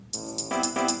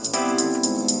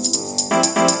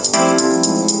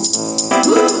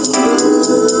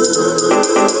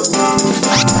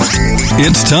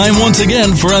It's time once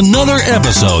again for another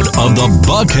episode of the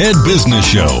Buckhead Business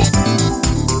Show.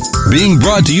 Being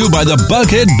brought to you by the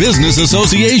Buckhead Business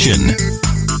Association.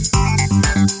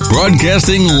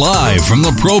 Broadcasting live from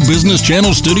the Pro Business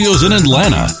Channel studios in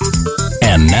Atlanta.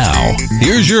 And now,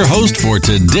 here's your host for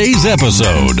today's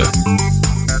episode.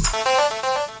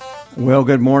 Well,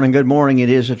 good morning. Good morning. It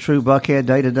is a true Buckhead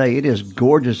day today. It is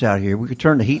gorgeous out here. We could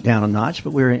turn the heat down a notch, but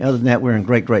other than that, we're in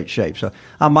great shape. So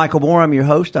I'm Michael Moore. I'm your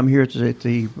host. I'm here at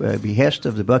the behest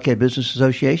of the Buckhead Business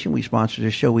Association. We sponsor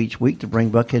this show each week to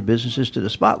bring Buckhead businesses to the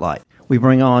spotlight. We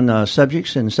bring on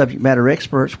subjects and subject matter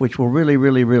experts, which will really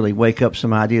wake up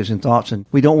some ideas and thoughts. And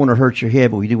we don't want to hurt your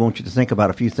head, but we do want you to think about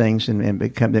a few things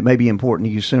that may be important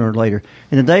to you sooner or later.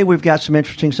 And today we've got some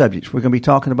interesting subjects. We're going to be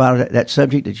talking about that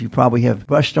subject that you probably have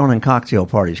brushed on in cocktail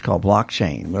parties called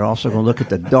blockchain. We're also going to look at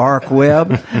the dark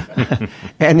web.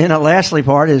 And then the lastly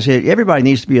part is everybody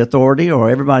needs to be authority or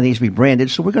everybody needs to be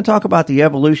branded. So we're going to talk about the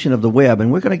evolution of the web.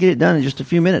 And we're going to get it done in just a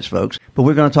few minutes, folks. But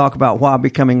we're going to talk about why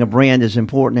becoming a brand is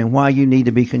important and why you need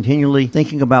to be continually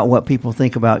thinking about what people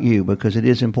think about you, because it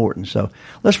is important. So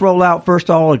let's roll out first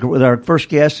of all with our first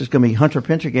guest. Is going to be Hunter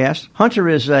Pendergast. Hunter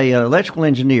is an electrical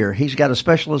engineer. He's got a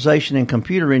specialization in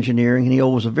computer engineering, and he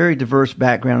holds a very diverse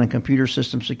background in computer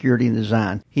system security and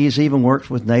design. He has even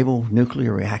worked with naval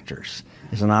nuclear reactors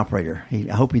as an operator.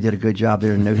 I hope he did a good job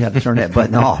there and knew how to turn that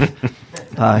button off.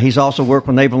 He's also worked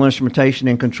with naval instrumentation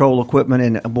and control equipment,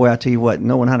 and boy, I tell you what,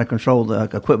 knowing how to control the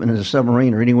equipment in a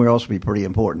submarine or anywhere else would be pretty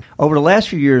important. Over the last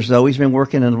few years, though, he's been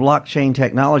working in the blockchain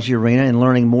technology arena and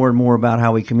learning more and more about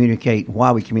how we communicate,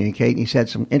 why we communicate, and he's had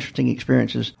some interesting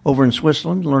experiences over in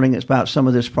Switzerland, learning about some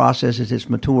of this process as it's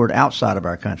matured outside of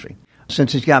our country.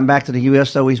 Since he's gotten back to the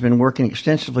U.S., though, he's been working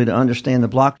extensively to understand the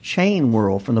blockchain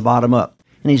world from the bottom up.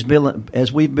 And he's building,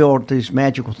 as we've built this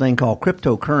magical thing called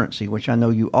cryptocurrency, which I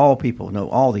know people know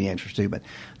all the answers to, but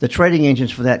the trading engines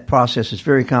for that process is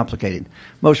very complicated.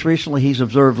 Most recently, he's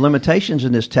observed limitations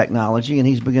in this technology, and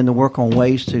he's begun to work on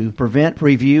ways to prevent,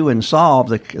 preview, and solve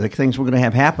the things we're going to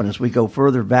have happen as we go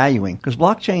further valuing. Because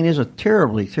blockchain is a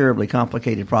terribly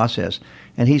complicated process,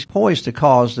 and he's poised to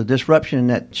cause the disruption in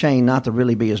that chain not to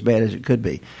really be as bad as it could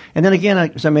be. And then again,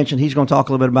 as I mentioned, he's going to talk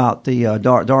a little bit about the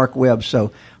dark web.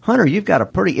 So, Hunter, you've got a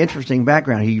pretty interesting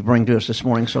background here you bring to us this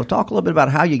morning. So talk a little bit about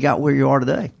how you got where you are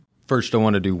today. First, I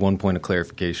want to do one point of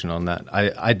clarification on that.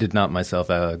 I did not myself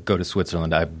go to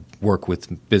Switzerland. I work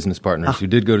with business partners who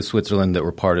did go to Switzerland that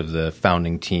were part of the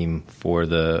founding team for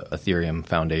the Ethereum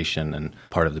Foundation and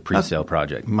part of the pre-sale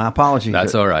project. My apologies.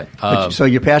 That's all right. So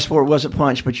your passport wasn't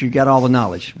punched, but you got all the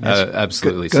knowledge.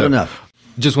 Absolutely. Good enough.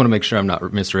 Just want to make sure I'm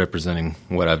not misrepresenting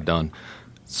what I've done.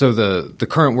 So the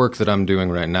current work that I'm doing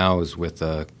right now is with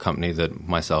a company that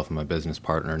myself and my business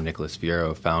partner, Nicholas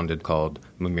Fierro, founded called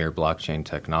Mimir Blockchain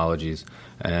Technologies.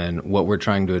 And what we're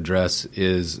trying to address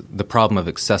is the problem of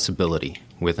accessibility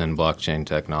within blockchain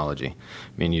technology.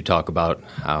 I mean, you talk about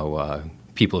how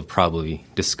people have probably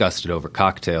discussed it over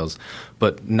cocktails,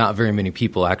 but not very many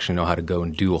people actually know how to go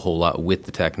and do a whole lot with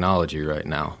the technology right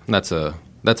now. And that's a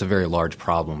very large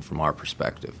problem from our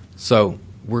perspective. So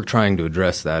we're trying to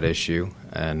address that issue,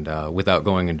 and without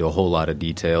going into a whole lot of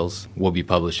details, we'll be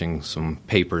publishing some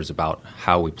papers about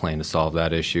how we plan to solve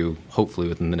that issue, hopefully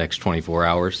within the next 24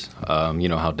 hours. You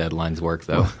know how deadlines work,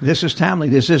 though. Well, this is timely.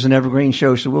 This is an evergreen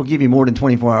show, so we'll give you more than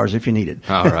 24 hours if you need it.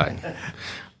 All right.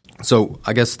 So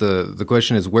I guess the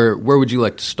question is, where would you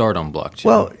like to start on blockchain?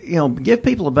 Well, give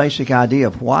people a basic idea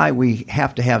of why we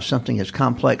have to have something as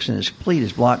complex and as complete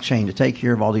as blockchain to take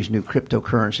care of all these new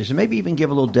cryptocurrencies, and maybe even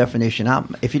give a little definition.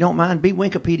 If you don't mind, be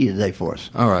Wikipedia today for us.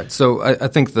 All right. So I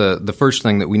think the first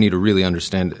thing that we need to really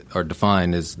understand or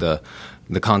define is the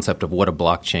concept of what a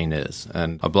blockchain is.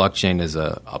 And a blockchain is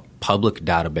a public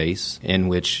database in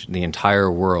which the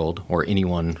entire world or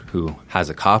anyone who has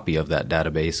a copy of that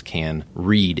database can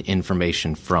read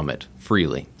information from it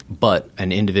freely. But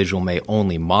an individual may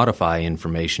only modify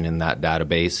information in that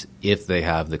database if they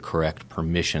have the correct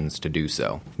permissions to do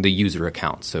so, the user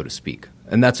account, so to speak.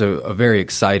 And that's a very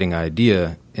exciting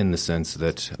idea in the sense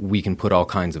that we can put all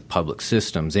kinds of public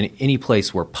systems in any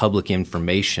place where public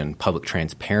information, public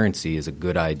transparency is a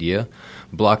good idea.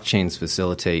 Blockchains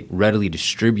facilitate readily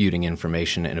distributing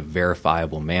information in a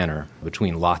verifiable manner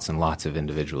between lots and lots of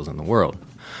individuals in the world.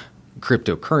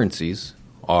 Cryptocurrencies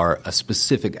are a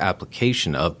specific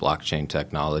application of blockchain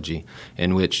technology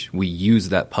in which we use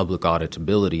that public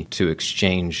auditability to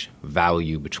exchange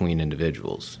value between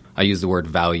individuals. I use the word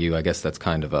value. I guess that's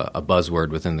kind of a buzzword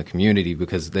within the community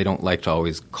because they don't like to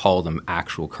always call them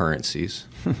actual currencies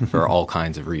for all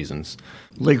kinds of reasons.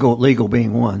 Legal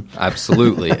being one.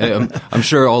 Absolutely. I'm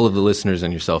sure all of the listeners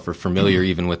and yourself are familiar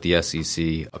even with the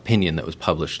SEC opinion that was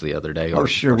published the other day.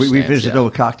 Sure. We visited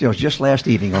over cocktails just last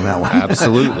evening on that one.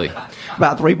 Absolutely.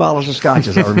 About 3 bottles of scotch,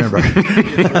 as I remember.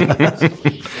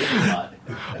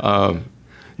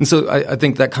 And so I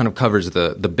think that kind of covers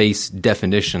the base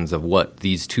definitions of what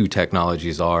these two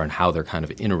technologies are and how they're kind of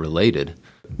interrelated.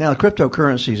 Now,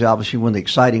 cryptocurrency is obviously one of the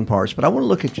exciting parts, but I want to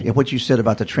look at what you said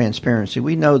about the transparency.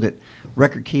 We know that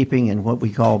record keeping and what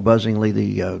we call buzzingly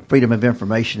the Freedom of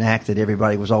Information Act that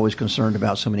everybody was always concerned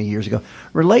about so many years ago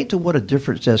relate to what a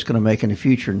difference that's going to make in the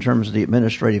future in terms of the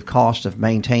administrative cost of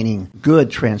maintaining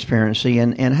good transparency,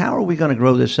 and how are we going to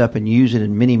grow this up and use it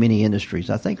in many, many industries?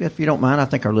 I think, if you don't mind, I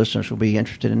think our listeners will be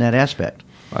interested in that aspect.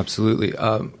 Absolutely.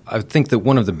 I think that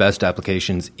one of the best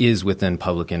applications is within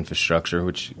public infrastructure,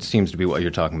 which seems to be what you're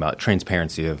talking about,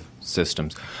 transparency of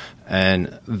systems.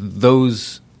 And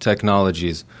those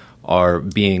technologies are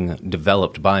being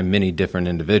developed by many different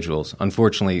individuals.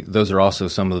 Unfortunately, those are also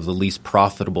some of the least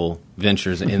profitable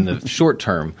ventures in the short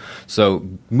term. So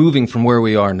moving from where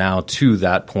we are now to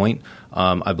that point,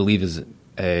 I believe is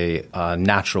a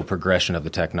natural progression of the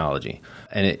technology.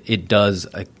 And it does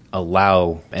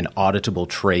allow an auditable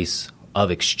trace of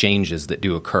exchanges that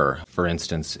do occur. For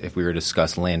instance, if we were to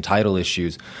discuss land title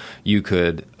issues, you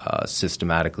could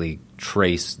systematically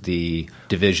trace the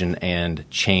division and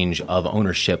change of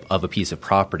ownership of a piece of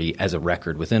property as a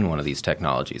record within one of these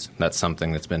technologies. That's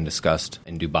something that's been discussed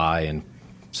in Dubai and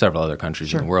several other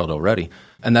countries in the world already.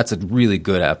 And that's a really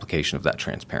good application of that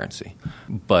transparency.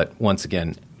 But once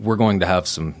again, we're going to have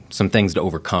some things to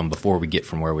overcome before we get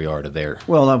from where we are to there.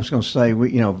 Well, I was going to say,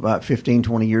 about 15,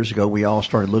 20 years ago, we all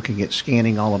started looking at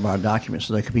scanning all of our documents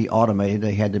so they could be automated.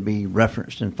 They had to be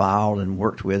referenced and filed and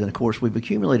worked with. And, of course, we've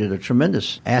accumulated a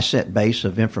tremendous asset base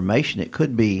of information that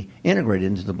could be integrated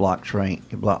into the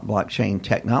blockchain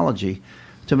technology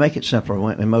to make it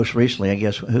simpler. And most recently, I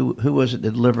guess, who was it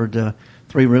that delivered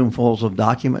 3 roomfuls of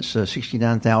documents,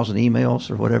 69,000 emails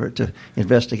or whatever to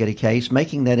investigate a case?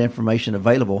 Making that information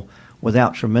available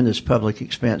without tremendous public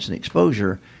expense and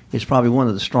exposure is probably one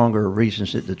of the stronger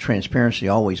reasons that the transparency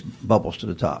always bubbles to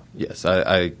the top. Yes,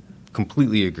 I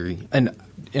completely agree. And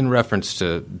in reference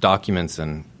to documents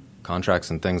and contracts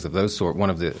and things of those sort, one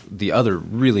of the other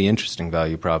really interesting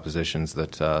value propositions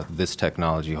that this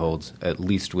technology holds, at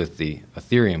least with the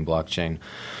Ethereum blockchain,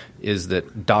 is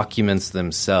that documents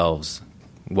themselves,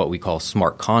 what we call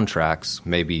smart contracts,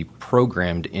 may be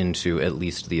programmed into at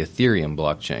least the Ethereum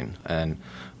blockchain. And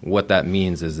what that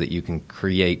means is that you can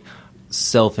create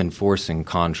self-enforcing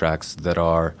contracts that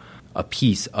are a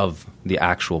piece of the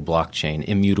actual blockchain,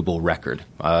 immutable record.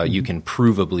 You can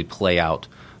provably play out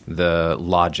the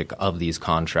logic of these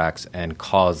contracts and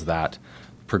cause that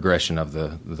progression of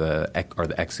the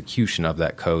execution of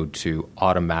that code to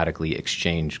automatically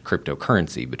exchange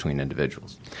cryptocurrency between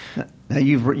individuals. Now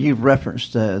you've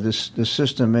referenced this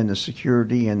system and the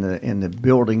security and the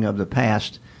building of the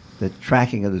past, the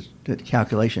tracking of the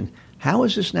calculation. How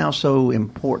is this now so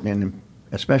important, and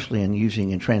especially in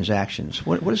using in transactions?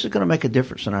 What is it going to make a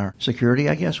difference in our security,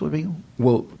 I guess, would be?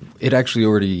 Well, it actually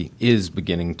already is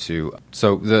beginning to.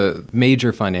 So the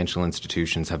major financial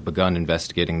institutions have begun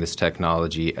investigating this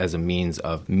technology as a means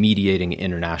of mediating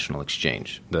international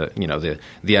exchange.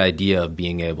 The idea of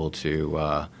being able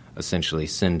to essentially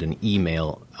send an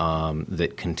email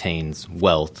that contains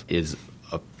wealth is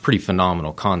a pretty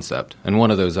phenomenal concept. And one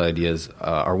of those ideas,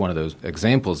 or one of those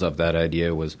examples of that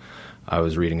idea was, I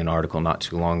was reading an article not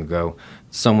too long ago.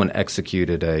 Someone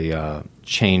executed a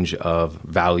change of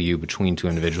value between two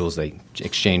individuals. They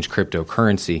exchanged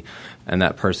cryptocurrency, and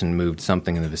that person moved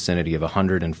something in the vicinity of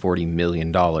 $140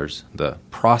 million. The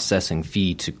processing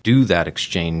fee to do that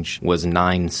exchange was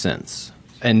 9 cents.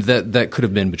 And that could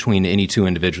have been between any two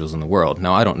individuals in the world.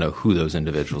 Now, I don't know who those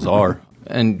individuals are,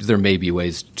 and there may be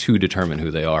ways to determine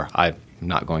who they are. I'm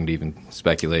not going to even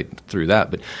speculate through that,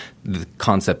 but the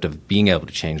concept of being able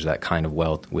to change that kind of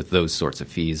wealth with those sorts of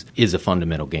fees is a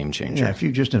fundamental game changer. Yeah, if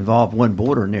you just involve one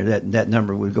border in there, that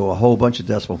number would go a whole bunch of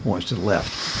decimal points to the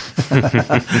left.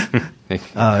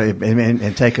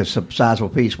 And take a sizable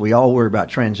piece. We all worry about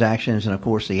transactions and, of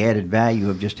course, the added value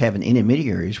of just having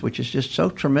intermediaries, which is just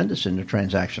so tremendous in the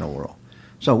transactional world.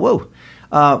 So,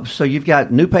 so you've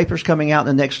got new papers coming out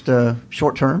in the next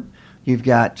short term. You've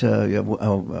got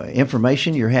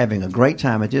information. You're having a great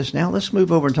time at this. Now let's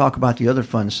move over and talk about the other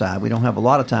fun side. We don't have a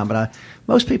lot of time, but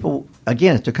most people,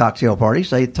 again, at the cocktail parties,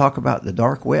 they talk about the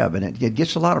dark web, and it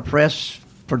gets a lot of press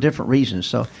for different reasons.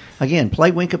 So, again,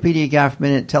 play Wikipedia guy for a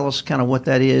minute. Tell us kind of what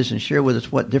that is and share with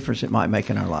us what difference it might make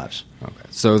in our lives. Okay.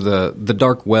 So the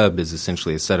dark web is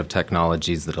essentially a set of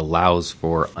technologies that allows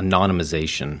for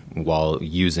anonymization while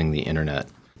using the internet.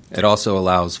 It also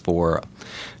allows for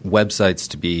websites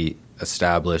to be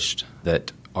established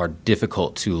that are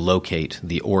difficult to locate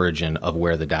the origin of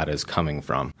where the data is coming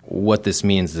from. What this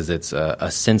means is it's a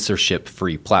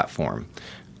censorship-free platform.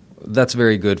 That's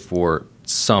very good for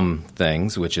some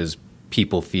things, which is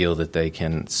people feel that they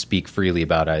can speak freely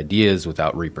about ideas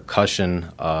without repercussion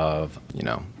of,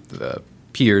 the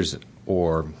peers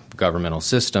or governmental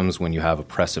systems when you have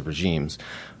oppressive regimes.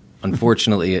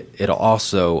 Unfortunately, it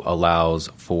also allows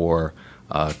for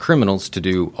criminals to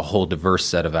do a whole diverse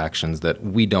set of actions that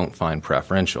we don't find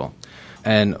preferential.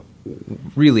 And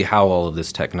really how all of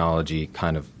this technology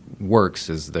kind of works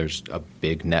is there's a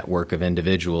big network of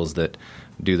individuals that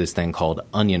do this thing called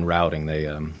onion routing. They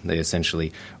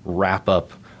essentially wrap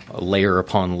up layer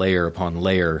upon layer upon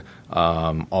layer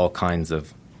all kinds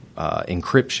of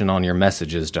encryption on your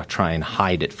messages to try and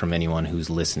hide it from anyone who's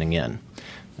listening in.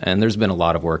 And there's been a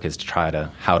lot of work as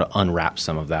to how to unwrap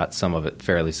some of that, some of it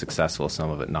fairly successful,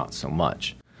 some of it not so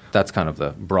much. That's kind of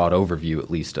the broad overview, at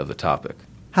least, of the topic.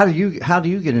 How do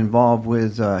you get involved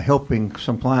with helping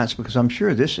some clients? Because I'm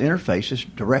sure this interface is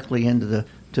directly into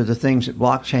the things that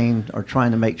blockchain are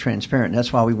trying to make transparent. And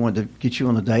that's why we wanted to get you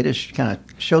on the data, kind of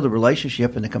show the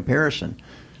relationship and the comparison.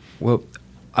 Well,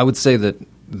 I would say that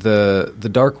the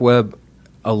dark web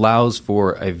allows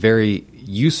for a very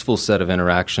useful set of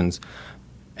interactions,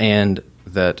 and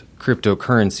that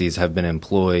cryptocurrencies have been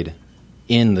employed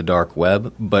in the dark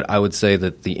web, but I would say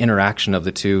that the interaction of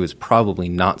the two is probably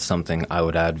not something I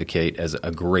would advocate as a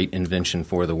great invention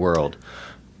for the world.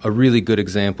 A really good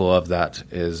example of that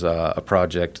is a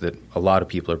project that a lot of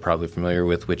people are probably familiar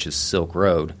with, which is Silk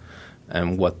Road.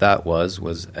 And what that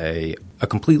was a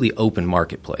completely open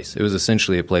marketplace. It was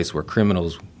essentially a place where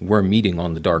criminals were meeting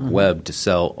on the dark web to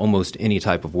sell almost any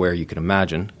type of ware you could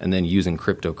imagine, and then using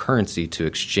cryptocurrency to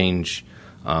exchange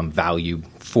value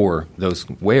for those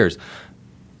wares.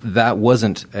 That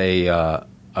wasn't a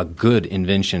good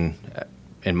invention,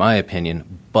 in my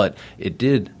opinion, but it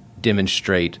did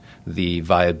demonstrate the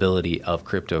viability of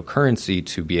cryptocurrency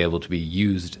to be able to be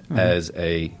used as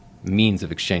a means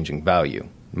of exchanging value.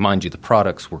 Mind you, the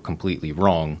products were completely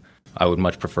wrong. I would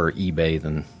much prefer eBay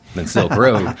than Silk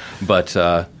Road, but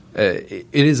it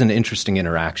is an interesting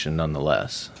interaction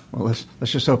nonetheless. Well, let's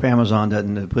just hope Amazon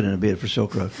doesn't put in a bid for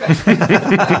Silk Road.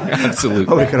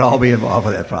 Absolutely. We could all be involved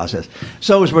with that process.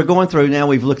 So as we're going through now,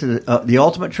 we've looked at the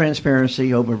ultimate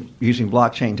transparency over using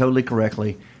blockchain totally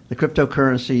correctly, the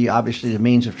cryptocurrency, obviously the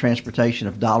means of transportation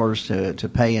of dollars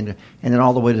to pay, and then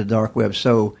all the way to the dark web.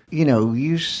 So,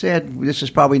 you said this is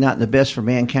probably not the best for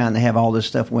mankind to have all this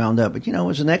stuff wound up. But,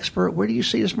 as an expert, where do you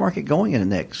see this market going in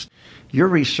the next? Your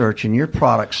research and your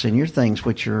products and your things,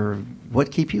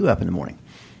 what keep you up in the morning?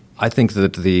 I think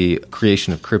that the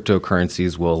creation of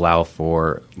cryptocurrencies will allow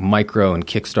for micro and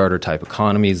Kickstarter type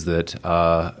economies that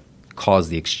cause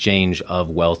the exchange of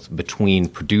wealth between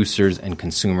producers and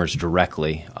consumers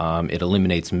directly. It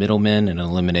eliminates middlemen and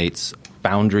eliminates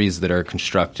boundaries that are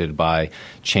constructed by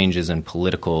changes in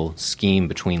political scheme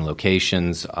between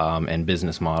locations and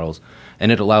business models.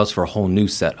 And it allows for a whole new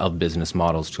set of business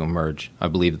models to emerge. I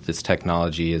believe that this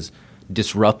technology is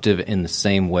disruptive in the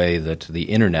same way that the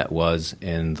internet was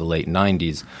in the late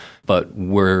 90s, but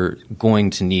we're going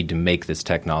to need to make this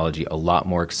technology a lot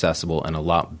more accessible and a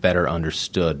lot better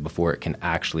understood before it can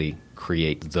actually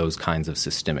create those kinds of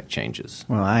systemic changes.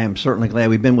 Well, I am certainly glad.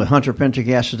 We've been with Hunter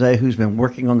Pendergast today, who's been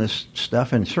working on this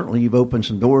stuff, and certainly you've opened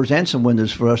some doors and some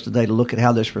windows for us today to look at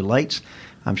how this relates.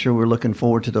 I'm sure we're looking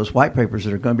forward to those white papers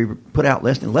that are going to be put out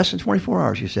less than 24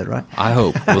 hours, you said, right? I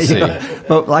hope. We'll see.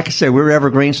 But like I said, we're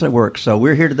evergreen, so it works. So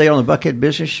we're here today on the Buckhead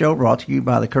Business Show, brought to you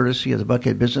by the courtesy of the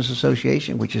Buckhead Business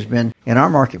Association, which has been in our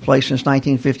marketplace since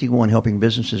 1951, helping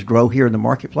businesses grow here in the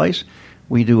marketplace.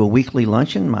 We do a weekly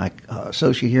luncheon. My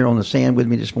associate here on the stand with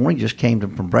me this morning just came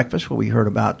from breakfast where we heard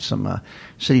about some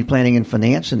city planning and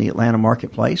finance in the Atlanta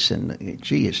marketplace. And,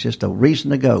 it's just a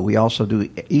reason to go. We also do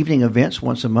evening events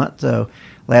once a month.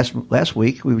 Last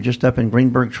week, we were just up in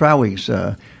Greenberg Trowey's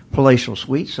palatial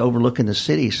suites overlooking the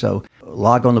city. So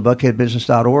log on to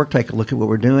buckheadbusiness.org, take a look at what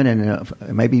we're doing, and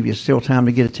maybe it's still time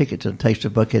to get a ticket to the Taste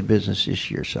of Buckhead Business this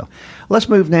year. So let's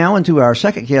move now into our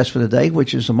second guest for the day,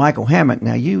 which is Michael Hammock.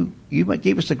 Now, you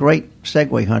gave us a great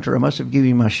segue, Hunter. I must have given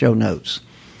you my show notes.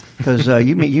 because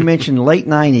you mentioned late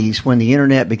 90s when the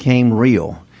Internet became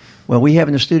real. Well, we have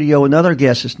in the studio another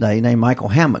guest this day named Michael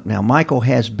Hammock. Now, Michael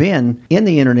has been in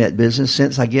the Internet business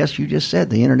since, I guess you just said,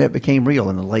 the Internet became real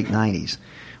in the late 90s.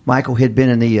 Michael had been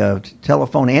in the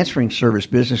telephone answering service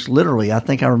business, literally. I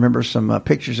think I remember some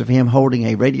pictures of him holding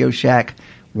a Radio Shack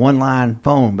one-line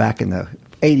phone back in the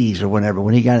 80s or whenever,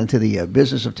 when he got into the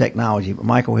business of technology. But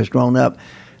Michael has grown up.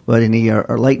 But in the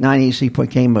late 90s, he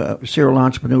became a serial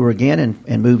entrepreneur again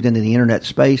and moved into the Internet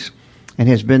space and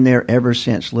has been there ever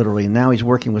since, literally. And now he's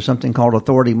working with something called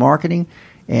Authority Marketing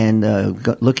and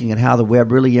looking at how the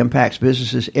web really impacts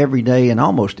businesses every day in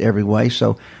almost every way.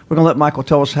 So we're going to let Michael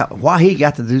tell us why he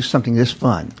got to do something this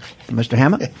fun. Mr.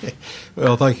 Hammock?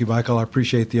 Well, thank you, Michael. I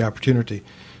appreciate the opportunity.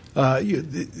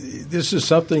 This is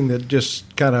something that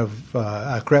just kind of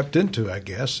I crept into, I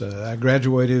guess. I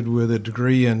graduated with a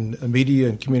degree in media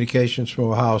and communications from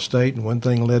Ohio State, and one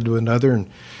thing led to another. And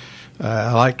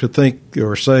I like to think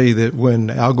or say that when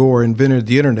Al Gore invented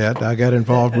the Internet, I got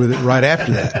involved with it right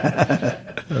after that.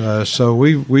 So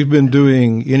we've been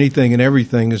doing anything and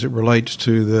everything as it relates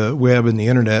to the web and the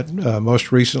Internet.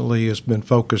 Most recently, it's been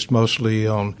focused mostly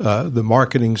on the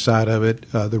marketing side of it,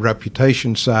 the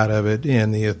reputation side of it,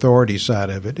 and the authority side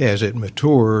of it. As it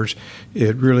matures,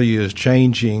 it really is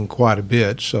changing quite a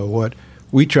bit. So what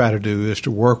we try to do is to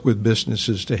work with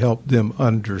businesses to help them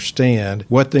understand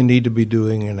what they need to be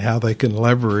doing and how they can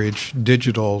leverage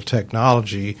digital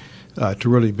technology to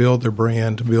really build their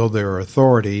brand, to build their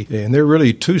authority. And there are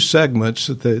really two segments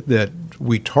that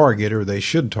we target, or they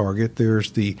should target.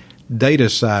 There's the data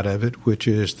side of it, which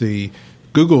is the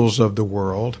Googles of the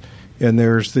world, and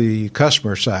there's the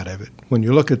customer side of it. When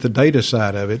you look at the data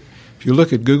side of it, if you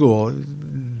look at Google,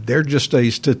 they're just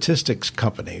a statistics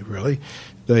company, really.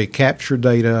 They capture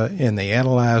data and they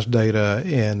analyze data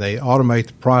and they automate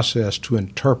the process to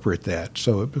interpret that.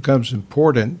 So it becomes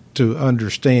important to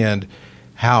understand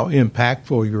how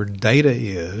impactful your data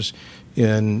is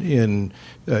in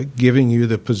giving you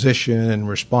the position and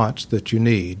response that you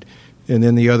need. And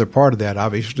then the other part of that,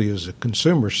 obviously, is the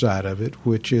consumer side of it,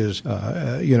 which is,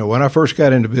 when I first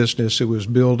got into business, it was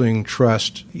building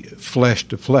trust flesh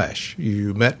to flesh.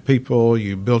 You met people,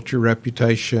 you built your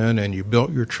reputation, and you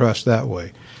built your trust that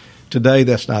way. Today,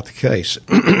 that's not the case.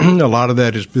 A lot of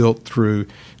that is built through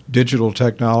digital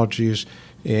technologies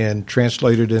and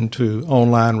translated into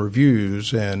online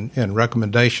reviews and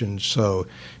recommendations. So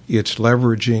it's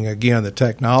leveraging, again, the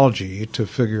technology to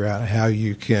figure out how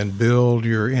you can build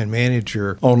and manage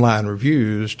your online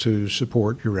reviews to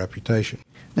support your reputation.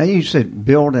 Now, you said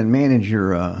build and manage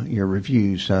your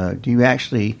reviews.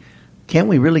 Can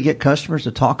we really get customers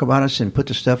to talk about us and put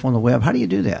the stuff on the web? How do you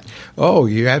do that? Oh,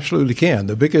 you absolutely can.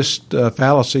 The biggest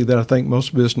fallacy that I think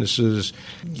most businesses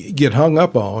get hung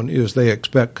up on is they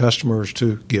expect customers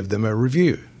to give them a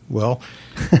review. Well,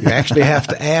 you actually have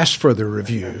to ask for the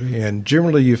review. And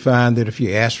generally you find that if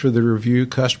you ask for the review,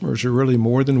 customers are really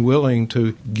more than willing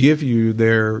to give you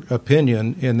their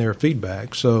opinion and their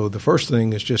feedback. So the first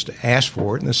thing is just to ask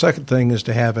for it. And the second thing is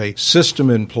to have a system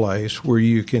in place where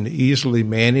you can easily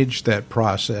manage that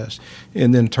process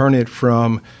and then turn it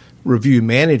from review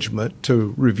management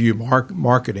to review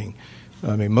marketing.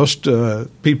 I mean, most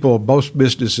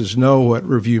businesses know what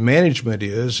review management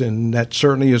is, and that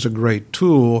certainly is a great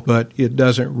tool, but it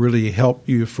doesn't really help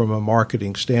you from a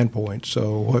marketing standpoint.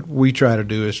 So what we try to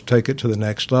do is take it to the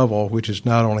next level, which is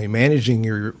not only managing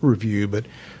your review, but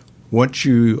once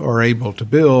you are able to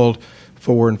build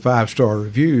 4- and 5-star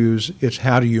reviews, it's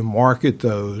how do you market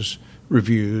those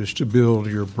reviews to build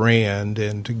your brand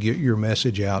and to get your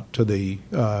message out to the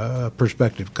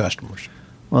prospective customers.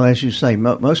 Well, as you say,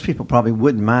 most people probably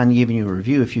wouldn't mind giving you a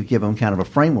review if you give them kind of a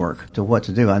framework to what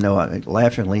to do. I know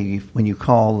laughingly, when you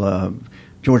call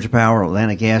Georgia Power,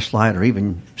 Atlanta Gas Light, or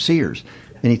even Sears,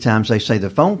 many times they say the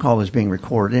phone call is being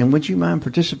recorded, and would you mind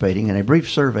participating in a brief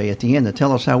survey at the end to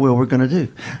tell us how well we're going to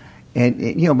do?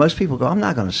 And, most people go, I'm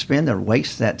not going to spend or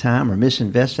waste that time or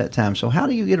misinvest that time. So how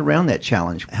do you get around that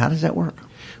challenge? How does that work?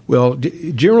 Well,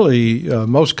 generally,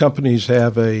 most companies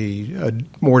have a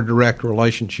more direct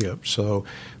relationship. So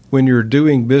when you're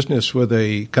doing business with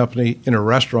a company in a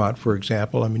restaurant, for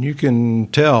example, I mean, you can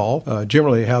tell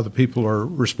generally how the people are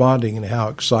responding and how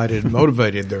excited and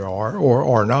motivated they are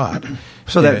or not.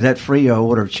 So that free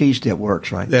order of cheese dip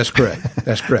works, right? That's correct.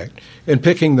 That's correct. And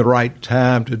picking the right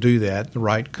time to do that, the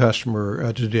right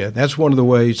customer to do that. That's one of the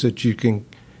ways that you can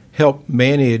help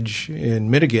manage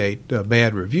and mitigate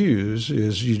bad reviews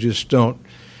is you just don't,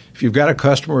 if you've got a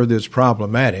customer that's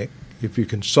problematic, if you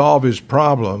can solve his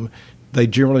problem, they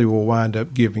generally will wind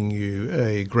up giving you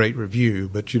a great review,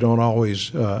 but you don't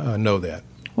always know that.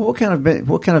 Well,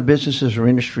 what kind of businesses or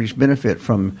industries benefit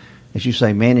from, as you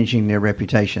say, managing their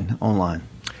reputation online?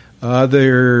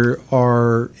 There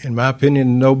are, in my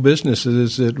opinion, no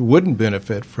businesses that wouldn't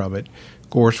benefit from it. Of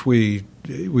course, we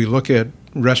look at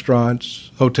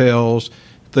restaurants, hotels,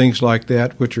 things like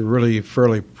that, which are really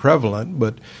fairly prevalent.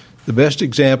 But the best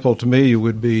example to me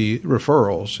would be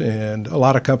referrals. And a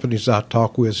lot of companies I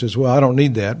talk with says, well, I don't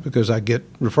need that because I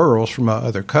get referrals from my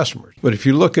other customers. But if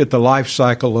you look at the life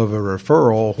cycle of a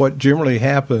referral, what generally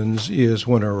happens is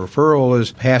when a referral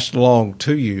is passed along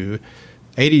to you,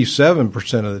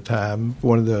 87% of the time,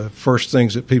 one of the first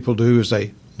things that people do is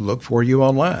they look for you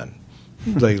online.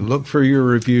 They look for your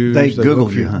reviews. They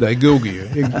Google you. Huh? They Google you,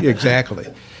 exactly.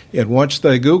 And once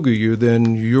they Google you,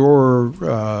 then your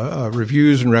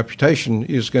reviews and reputation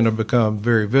is going to become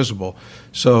very visible.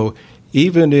 So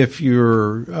even if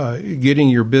you're getting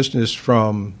your business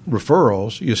from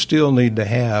referrals, you still need to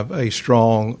have a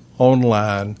strong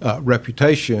online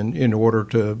reputation in order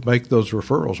to make those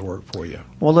referrals work for you.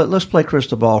 Well, let's play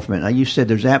crystal ball for a minute. Now, you said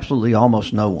there's absolutely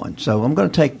almost no one. So I'm going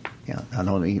to take, I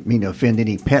don't mean to offend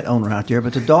any pet owner out there,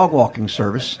 but the dog walking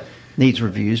service needs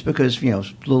reviews because,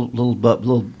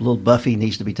 little Buffy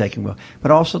needs to be taken well.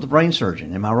 But also the brain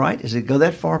surgeon. Am I right? Does it go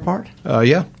that far apart?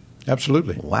 Yeah,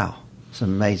 absolutely. Wow. It's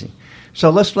amazing. So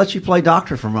let's let you play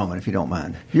doctor for a moment, if you don't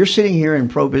mind. You're sitting here in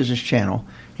Pro Business Channel,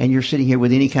 and you're sitting here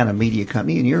with any kind of media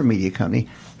company, and you're a media company.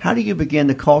 How do you begin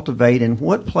to cultivate, and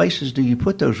what places do you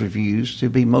put those reviews to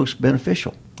be most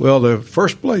beneficial? Well, the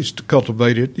first place to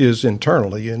cultivate it is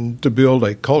internally and to build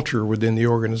a culture within the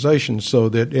organization so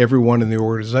that everyone in the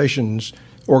organization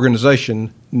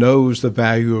knows the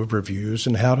value of reviews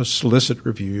and how to solicit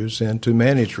reviews and to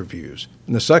manage reviews.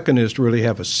 And the second is to really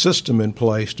have a system in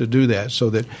place to do that so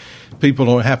that people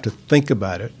don't have to think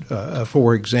about it.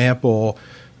 For example,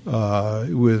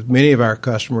 with many of our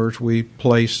customers, we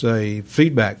place a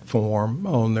feedback form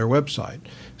on their website.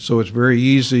 So it's very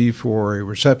easy for a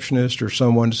receptionist or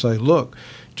someone to say, look,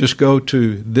 just go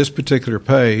to this particular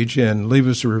page and leave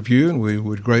us a review, and we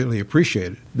would greatly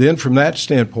appreciate it. Then from that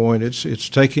standpoint, it's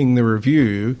taking the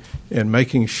review and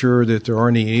making sure that there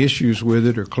aren't any issues with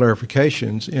it or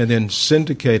clarifications, and then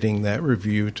syndicating that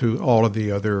review to all of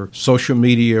the other social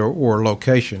media or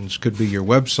locations. Could be your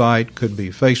website, could be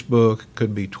Facebook,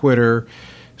 could be Twitter.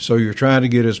 So you're trying to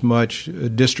get as much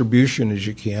distribution as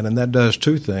you can, and that does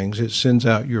two things. It sends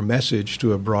out your message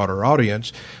to a broader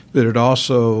audience, but it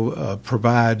also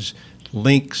provides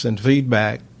links and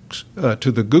feedbacks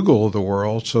to the Google of the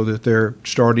world so that they're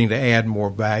starting to add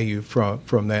more value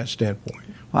from that standpoint.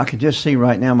 I can just see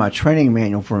right now my training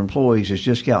manual for employees has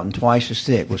just gotten twice as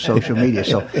thick with social media.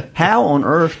 So how on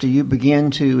earth do you begin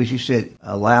to, as you said,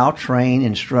 allow, train,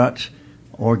 instruct,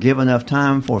 or give enough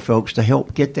time for folks to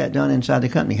help get that done inside the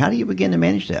company? How do you begin to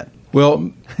manage that?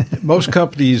 Well, most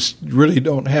companies really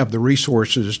don't have the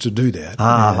resources to do that.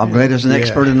 I'm glad there's an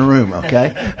expert in the room,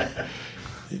 okay?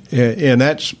 And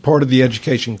that's part of the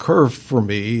education curve for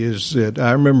me is that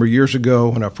I remember years ago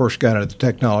when I first got into the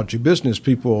technology business,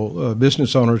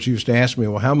 business owners used to ask me,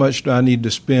 well, how much do I need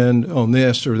to spend on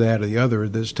this or that or the other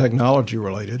that's technology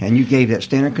related? And you gave that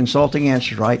standard consulting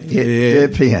answer, right?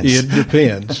 It depends. It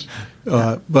depends.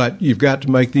 But you've got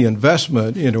to make the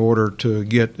investment in order to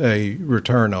get a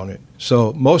return on it.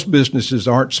 So most businesses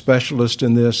aren't specialists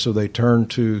in this, so they turn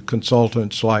to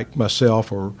consultants like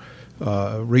myself or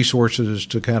resources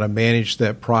to kind of manage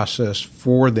that process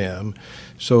for them.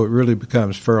 So it really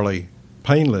becomes fairly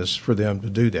painless for them to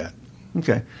do that.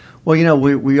 Okay. Well,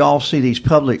 we all see these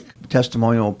public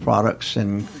testimonial products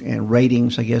and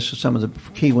ratings. I guess some of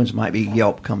the key ones might be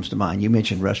Yelp comes to mind. You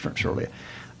mentioned restaurants earlier.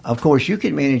 Of course, you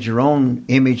can manage your own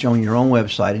image on your own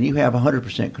website, and you have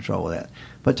 100% control of that.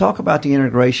 But talk about the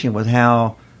integration with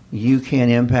how you can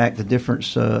impact the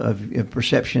difference of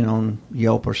perception on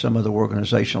Yelp or some other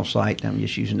organizational site. I'm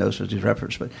just using those as a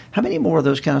reference. But how many more of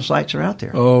those kind of sites are out there?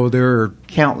 Oh, there are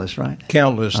countless, right?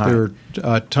 Countless. All there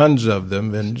are tons of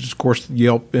them. And, of course,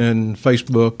 Yelp and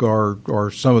Facebook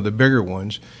are some of the bigger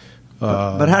ones.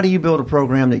 But how do you build a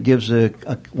program that gives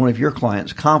one of your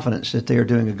clients confidence that they are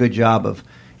doing a good job of,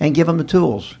 and give them the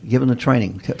tools, give them the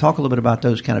training? Talk a little bit about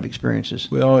those kind of experiences.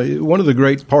 Well, one of the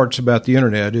great parts about the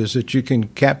Internet is that you can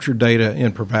capture data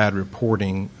and provide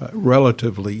reporting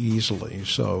relatively easily.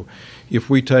 So if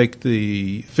we take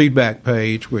the feedback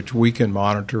page, which we can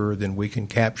monitor, then we can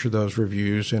capture those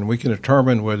reviews, and we can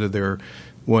determine whether they're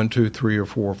 1, 2, 3, or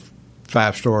 4,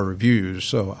 5-star reviews.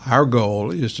 So our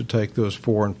goal is to take those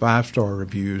 4 and 5-star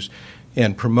reviews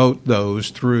and promote those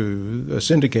through,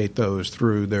 syndicate those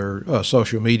through their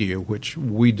social media, which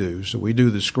we do. So we do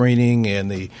the screening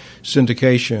and the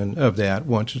syndication of that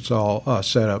once it's all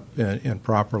set up and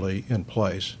properly in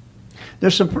place.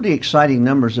 There's some pretty exciting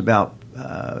numbers about,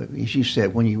 as you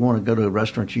said, when you want to go to a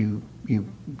restaurant, you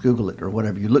Google it or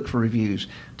whatever, you look for reviews.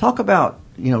 Talk about,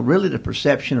 really the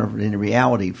perception or the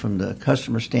reality from the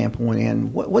customer standpoint,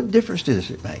 and what difference does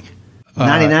it make?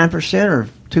 99% or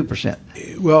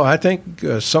 2%? Well, I think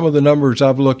some of the numbers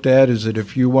I've looked at is that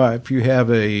if you have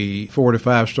a 4 to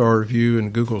 5 star review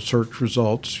in Google search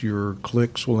results, your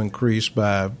clicks will increase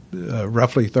by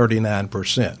roughly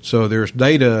 39%. So there's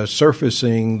data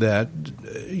surfacing that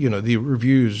the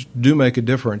reviews do make a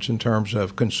difference in terms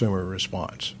of consumer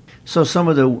response. So some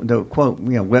of the quote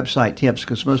website tips,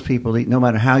 because most people, no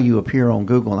matter how you appear on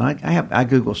Google, and I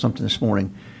Googled something this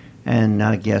morning. And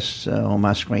I guess on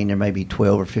my screen there may be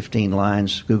 12 or 15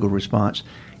 lines Google response.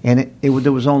 And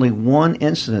there was only one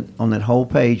incident on that whole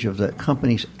page of the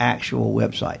company's actual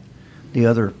website. The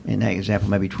other, in that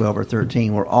example, maybe 12 or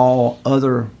 13, were all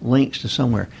other links to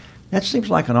somewhere. That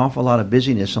seems like an awful lot of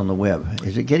busyness on the web.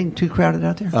 Is it getting too crowded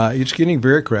out there? It's getting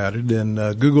very crowded,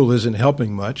 and Google isn't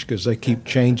helping much because they keep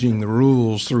changing the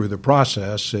rules through the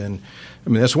process. And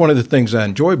that's one of the things I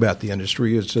enjoy about the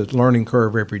industry. It's a learning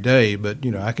curve every day, but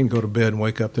I can go to bed and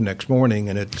wake up the next morning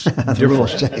and it's the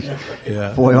rules change.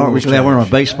 Yeah, boy, aren't we glad we're a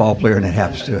baseball player and it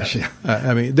happens to us.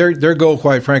 Their goal,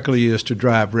 quite frankly, is to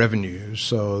drive revenue.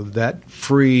 So that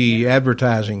free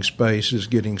advertising space is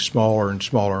getting smaller and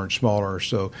smaller and smaller.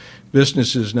 So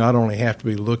businesses not only have to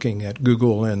be looking at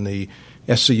Google and the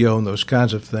SEO and those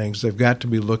kinds of things, they've got to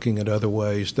be looking at other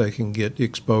ways they can get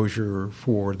exposure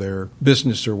for their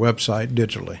business or website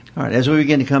digitally. All right, as we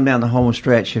begin to come down the home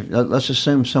stretch, let's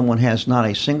assume someone has not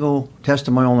a single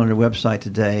testimonial on their website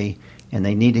today, and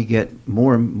they need to get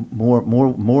more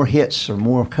hits or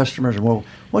more customers or more.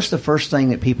 What's the first thing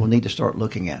that people need to start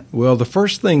looking at? Well, the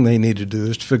first thing they need to do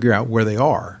is to figure out where they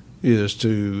are. Is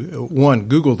to, one,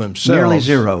 Google themselves. Nearly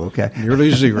zero, okay.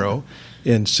 Nearly zero,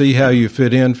 and see how you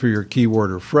fit in for your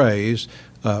keyword or phrase.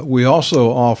 We also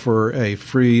offer a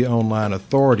free online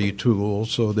authority tool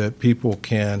so that people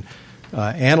can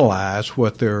analyze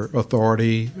what their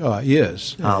authority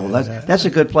is. Well, that's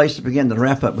a good place to begin to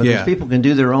wrap up, because people can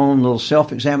do their own little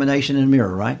self-examination in the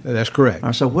mirror, right? That's correct. All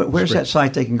right, so where's that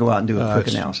site they can go out and do a quick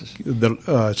analysis?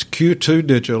 It's Q2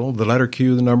 Digital, the letter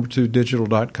Q, the number 2,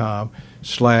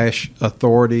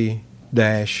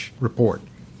 digital.com/authority-report.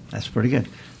 That's pretty good.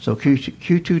 So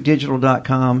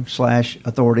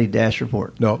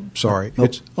q2digital.com/authority-report. No, sorry. Nope.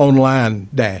 It's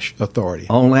online-authority.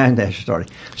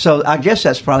 Online-authority. So I guess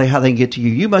that's probably how they can get to you.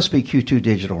 You must be Q2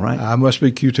 Digital, right? I must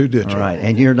be Q2 Digital. All right.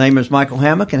 And your name is Michael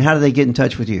Hammock, and how do they get in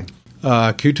touch with you?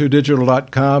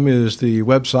 Q2digital.com is the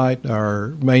website. Our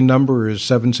main number is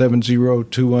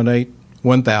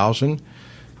 770-218-1000.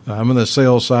 I'm on the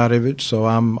sales side of it, so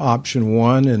I'm option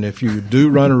 1. And if you do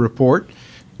run a report,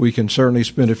 we can certainly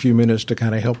spend a few minutes to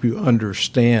kind of help you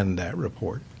understand that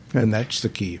report. And that's the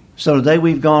key. So today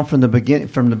we've gone from the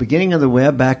beginning of the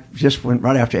web, back just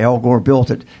right after Al Gore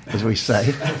built it, as we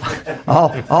say,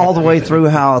 all the way through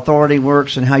how authority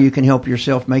works and how you can help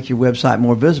yourself make your website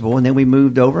more visible. And then we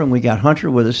moved over and we got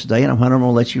Hunter with us today. And Hunter, I'm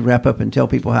going to let you wrap up and tell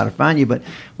people how to find you. But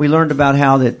we learned about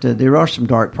how that there are some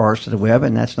dark parts to the web,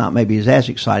 and that's not maybe as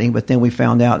exciting. But then we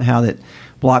found out how that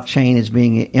blockchain is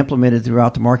being implemented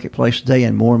throughout the marketplace today,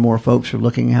 and more folks are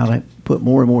looking how to put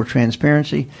more and more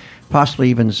transparency, possibly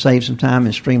even save some time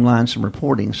and streamline some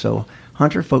reporting. So,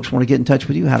 Hunter, folks want to get in touch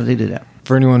with you. How do they do that?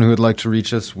 For anyone who would like to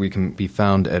reach us, we can be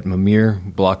found at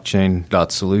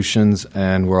MamirBlockchain.solutions,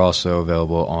 and we're also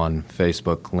available on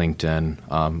Facebook,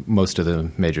 LinkedIn, most of the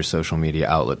major social media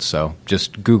outlets. So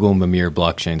just Google Mamir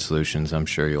Blockchain Solutions. I'm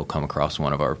sure you'll come across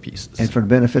one of our pieces. And for the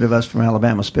benefit of us from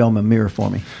Alabama, spell Mamir for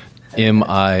me.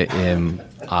 Mimir.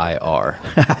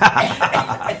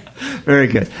 Very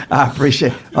good. I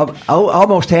appreciate it.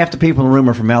 Almost half the people in the room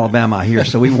are from Alabama, I hear,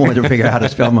 so we wanted to figure out how to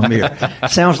spell Mamir.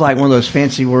 Sounds like one of those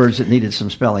fancy words that needed some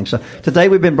spelling. So today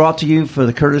we've been brought to you for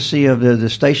the courtesy of the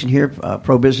station here.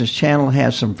 Pro Business Channel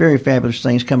has some very fabulous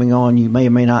things coming on. You may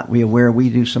or may not be aware we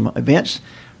do some events.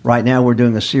 Right now we're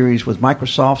doing a series with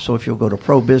Microsoft, so if you'll go to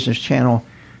Pro Business Channel,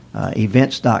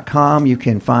 events.com. You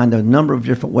can find a number of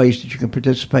different ways that you can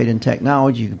participate in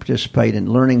technology. You can participate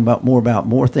in learning about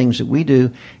more things that we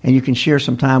do, and you can share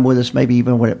some time with us, maybe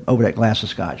even over that glass of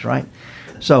scotch, right?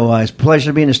 So it's a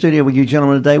pleasure to be in the studio with you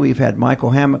gentlemen today. We've had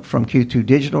Michael Hammock from Q2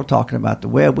 Digital talking about the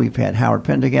web. We've had Howard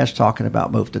Pendergast talking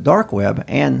about both the dark web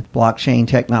and blockchain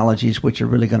technologies, which are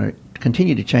really going to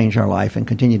continue to change our life and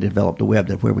continue to develop the web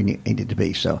to where we need it to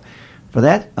be. So For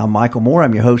that, I'm Michael Moore.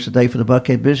 I'm your host today for the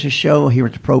Buckhead Business Show here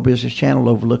at the Pro Business Channel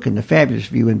overlooking the fabulous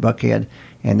view in Buckhead,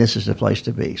 and this is the place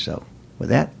to be. So with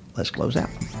that, let's close out.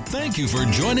 Thank you for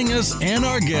joining us and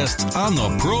our guests on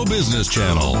the Pro Business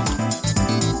Channel.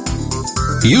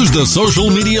 Use the social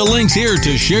media links here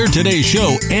to share today's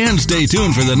show and stay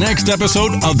tuned for the next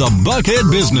episode of the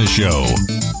Buckhead Business Show.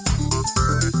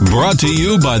 Brought to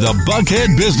you by the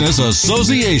Buckhead Business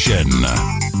Association.